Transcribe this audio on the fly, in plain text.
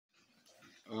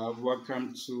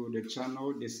Welcome to the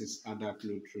channel. This is Adapt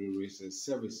Lottery Research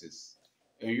Services,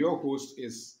 and your host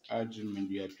is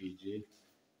Agyemang Appiagyei.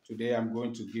 Today, I'm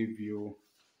going to give you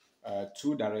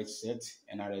two direct sets,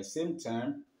 and at the same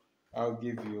time, I'll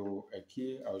give you a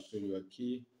key. I'll show you a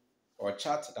key or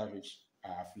chart that which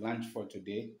I have launched for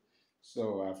today.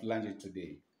 So I've launched it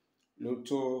today.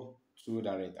 Lotto two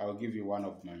direct. I'll give you one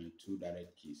of my two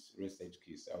direct keys, research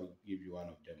keys. I'll give you one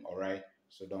of them. All right.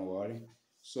 So don't worry.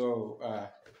 So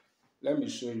let me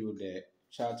show you the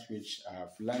chart which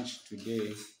I've launched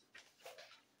today.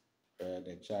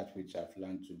 The chart which I've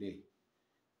launched today,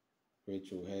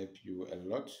 which will help you a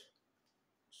lot.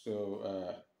 So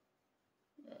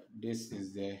this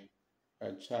is the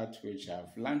chart which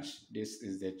I've launched. This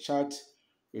is the chart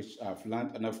which I've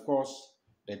launched, and of course,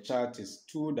 the chart is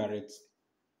two direct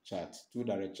chart,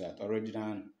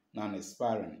 original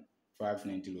non-expiring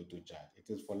 590 Lotto chart. It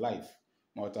is for life,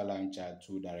 multi-line chart,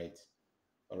 two direct.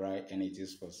 All right, and it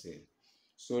is for sale.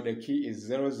 So the key is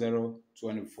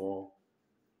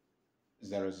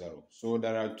 002400. So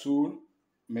there are two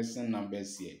missing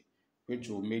numbers here, which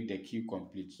will make the key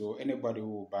complete. So anybody who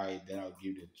will buy it, then I'll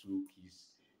give the two keys.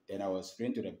 Then I will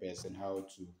explain to the person how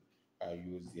to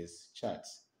use this chart.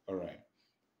 All right.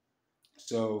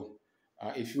 So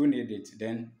if you need it,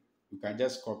 then you can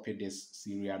just copy this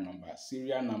serial number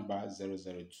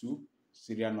 002,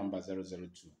 serial number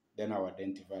 002. Then I'll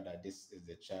identify that this is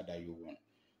the chart that you want.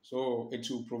 So it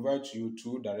will provide you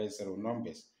two direct serial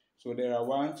numbers. So there are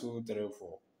 1, 2, 3,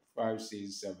 4, 5,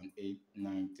 6, 7, 8,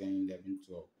 9, 10, 11,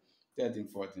 12, 13,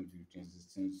 14, 15,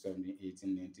 16, 17,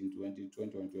 18, 19, 20,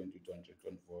 21, 22, 23,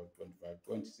 24, 25,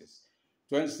 26.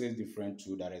 26 different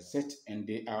tools that are set, and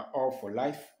they are all for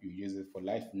life. You use it for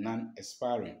life,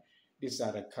 non-expiring. These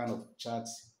are the kind of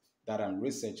charts that I'm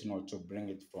researching or to bring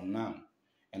it for now.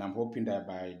 And I'm hoping that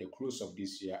by the close of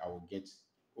this year, I will get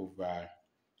over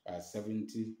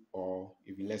 70 or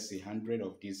even let's say 100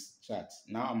 of these charts.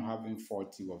 Now I'm having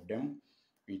 40 of them,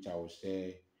 which I will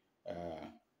share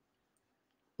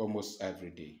almost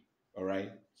every day. All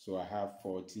right. So I have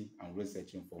 40. I'm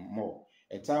researching for more.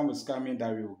 A time is coming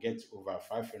that we will get over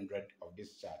 500 of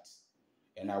these charts.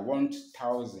 And I want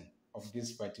 1,000 of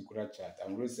this particular chart.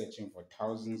 I'm researching for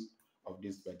thousands of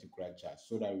this particular chart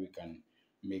so that we can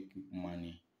make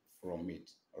money from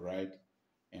it. All right.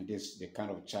 And this is the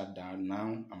kind of chart that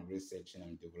now I'm researching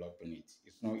and developing it.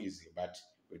 It's not easy, but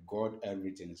with God,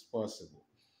 everything is possible.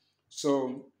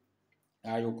 So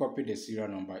you'll copy the serial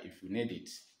number if you need it.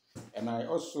 And I've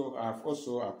also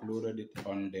uploaded it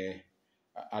on the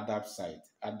Adapt site,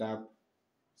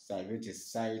 which is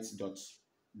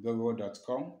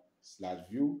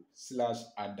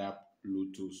sites.google.com/view/Adapt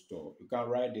Lotto store. You can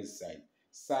write this site,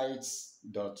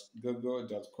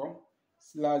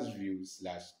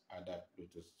 sites.google.com/view/Adapt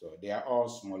Lotto store. They are all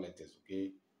small letters,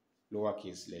 okay,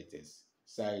 lowercase letters.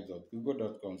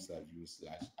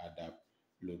 Sites.google.com/view/Adapt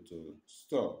Lotto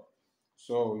store.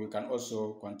 So you can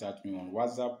also contact me on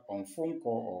WhatsApp, on phone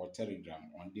call, or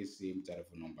Telegram on this same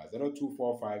telephone number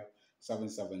 0245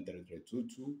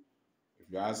 773322. If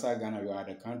you're outside Ghana, you are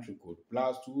the country code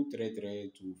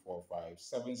 +233 245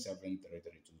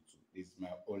 773322. This is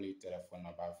my only telephone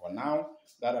number for now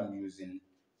that I'm using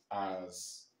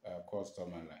as a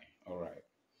customer line. All right.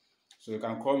 So you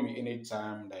can call me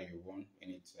anytime that you want,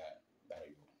 anytime that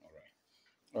you want. All right.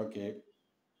 Okay.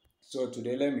 So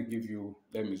today, let me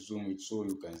zoom it so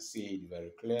you can see it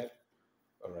very clear.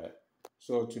 All right.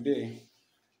 So today,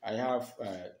 I have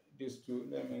these two.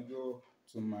 Let me go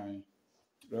to my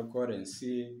record and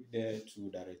see the two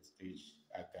direct which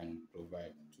I can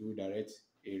provide. Two direct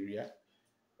area.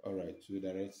 All right, two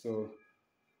direct. So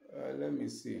let me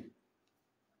see.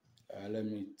 Let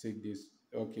me take this.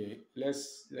 Okay,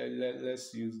 let's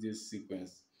use this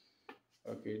sequence.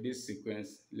 Okay, this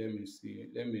sequence. Let me see.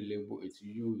 Let me label it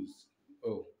use.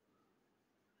 Oh,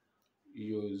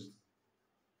 use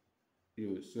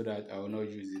so that I will not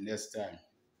use it next time.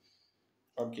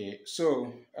 Okay,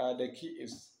 so the key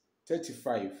is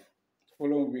 35,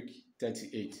 following week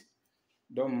 38.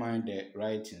 Don't mind the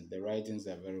writings. The writings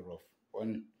are very rough.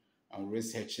 When I'm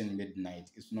researching midnight,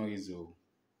 it's not easy.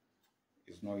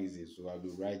 It's not easy. So I'll be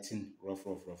writing rough.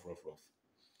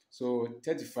 So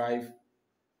 35,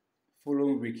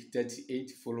 following week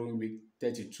 38, following week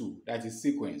 32. That is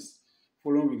sequence.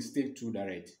 Following week stay 2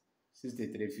 direct,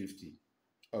 6350.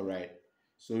 All right.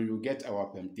 So you get our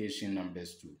permutation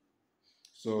numbers too.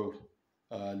 So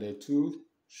the two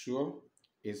sure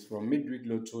is from midweek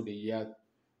Lotto the year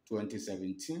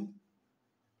 2017.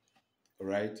 All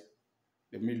right.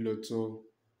 The mid Lotto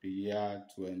the year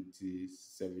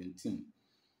 2017.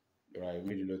 All right.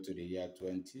 Mid Lotto the year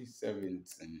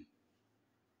 2017.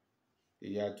 the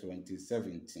year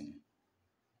 2017.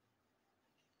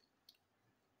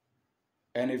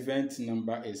 And event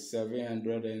number is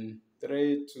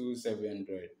 703 to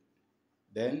 700.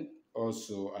 Then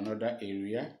also another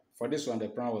area. For this one, the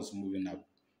plan was moving up.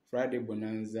 Friday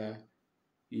Bonanza,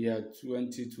 year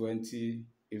 2020,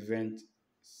 event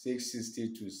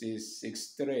 660 to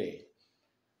 663.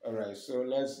 All right, so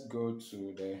let's go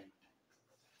to the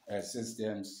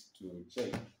systems to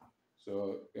check.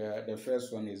 So the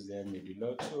first one is the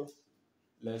Lotto.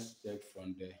 Let's check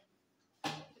from the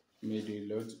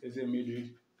Lotto. Is it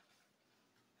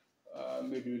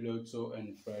Lotto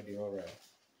and Friday? All right.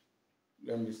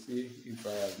 Let me see if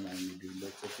I have my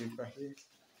Lotto paper here.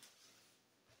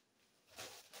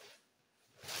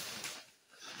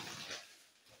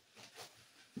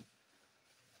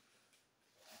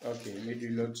 Okay,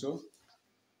 Lotto.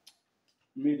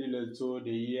 Lotto,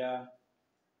 the year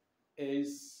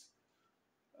is,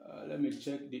 let me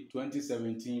check the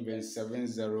 2017 event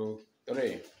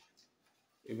 703.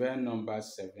 Event number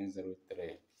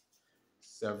 703.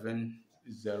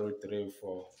 703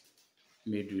 for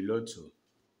Lotto.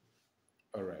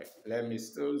 All right, let me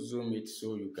still zoom it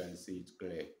so you can see it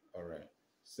clear. All right,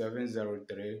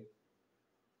 703.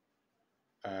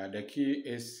 The key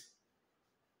is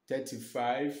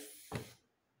 35.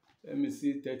 Let me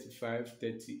see, 35,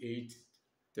 38,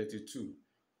 32.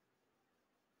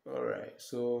 All right,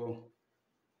 so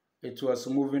it was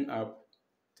moving up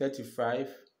 35,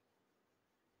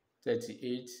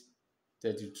 38,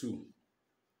 32.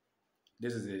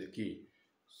 This is the key.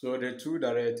 So the two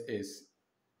direct is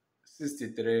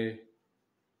 63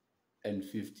 and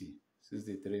 50.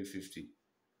 63.50.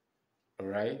 All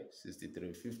right,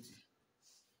 63.50.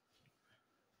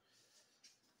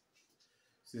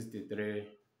 63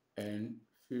 and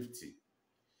 50.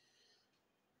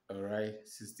 All right,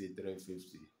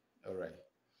 63.50. All right.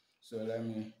 So let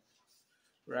me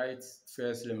write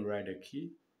first. Let me write the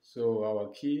key. So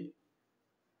our key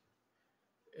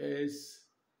is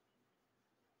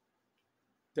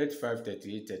 35,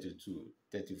 38, 32,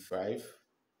 35,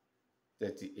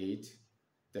 38,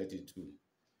 32.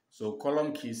 So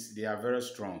column keys, they are very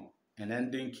strong, and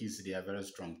ending keys, they are very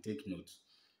strong. Take note.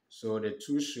 So the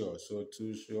two sure,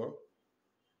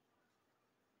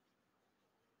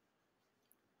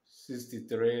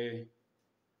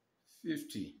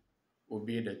 63.50 will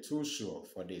be the two sure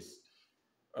for this.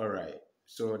 All right.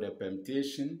 So the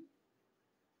permutation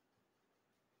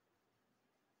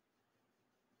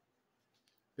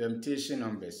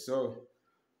numbers. So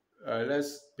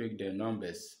let's pick the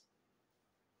numbers.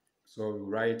 So we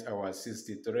write our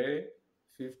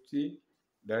 63.50,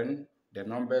 then the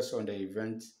numbers on the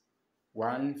event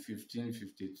 1, 15,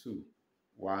 52,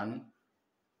 1,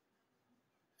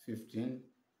 15,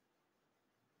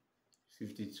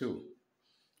 52.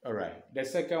 All right. The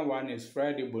second one is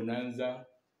Friday Bonanza,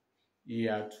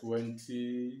 year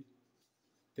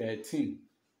 2013.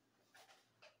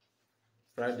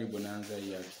 Friday Bonanza,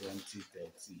 year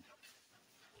 2013.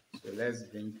 So let's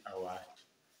bring our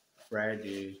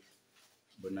Friday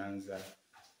Bonanza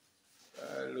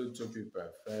Lotto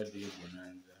paper. Friday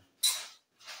Bonanza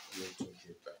Lotto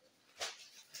paper.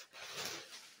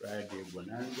 Friday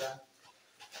Bonanza,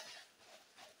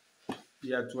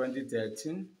 year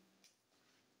 2013.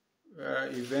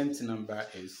 Event number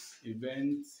is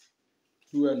event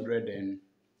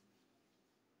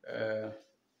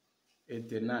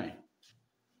 289.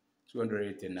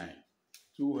 289.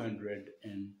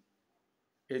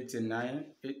 289,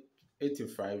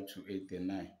 85 to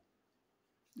 89.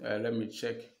 Let me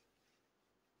check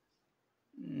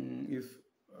if,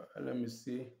 let me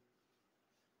see.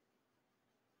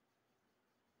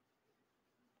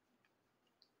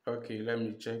 Okay, let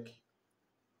me check.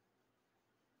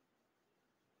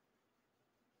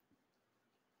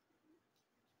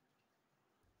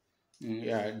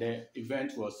 Yeah, the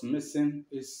event was missing.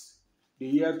 Is the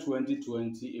year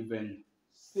 2020 event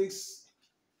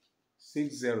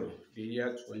 660. The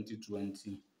year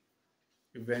 2020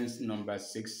 events number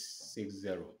 660.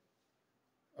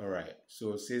 All right,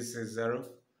 so 660.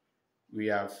 We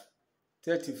have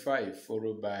 35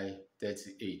 followed by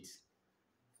 38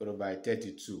 followed by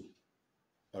 32.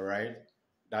 All right,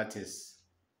 that is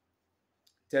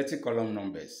 30 column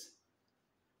numbers.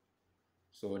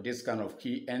 So this kind of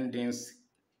key endings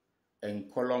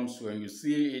and columns, when you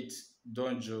see it,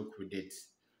 don't joke with it.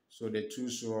 So the two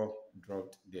sure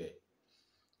dropped there.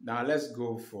 Now let's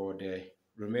go for the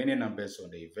remaining numbers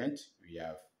on the event. We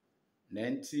have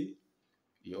 90.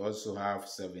 You also have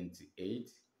 78.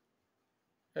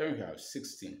 And we have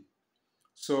 16.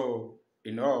 So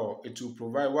in all, it will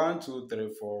provide 1, 2, 3,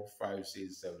 4, 5,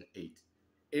 6, 7, 8.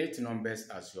 8 numbers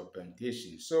as your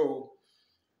permutation. So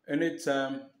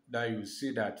Anytime that you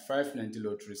see that 590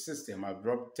 lottery system have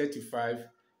dropped 35,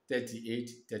 38,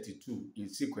 32 in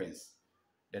sequence,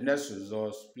 the next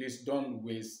results, please don't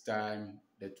waste time.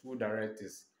 The two direct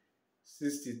is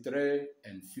 63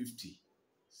 and 50.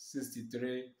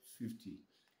 63, 50.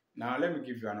 Now let me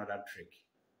give you another trick.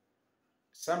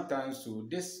 Sometimes so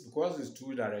this, because it's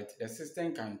two direct, the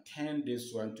system can turn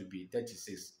this one to be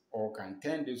 36 or can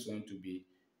turn this one to be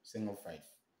single 5.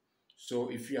 So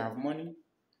if you have money,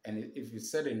 and if you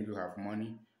said and you have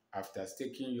money after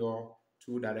staking your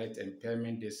two direct and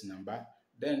payment this number,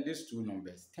 then these two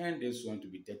numbers, turn this one to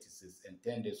be 36 and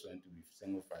turn this one to be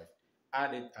single 5.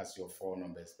 Add it as your four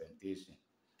numbers permutation.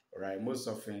 All right, most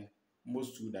often,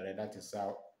 most two direct, that is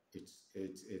how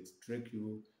it trick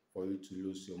you for you to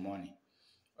lose your money.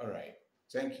 All right,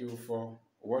 thank you for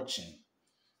watching.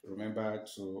 Remember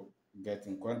to get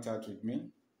in contact with me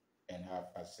and have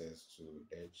access to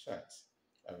the chat.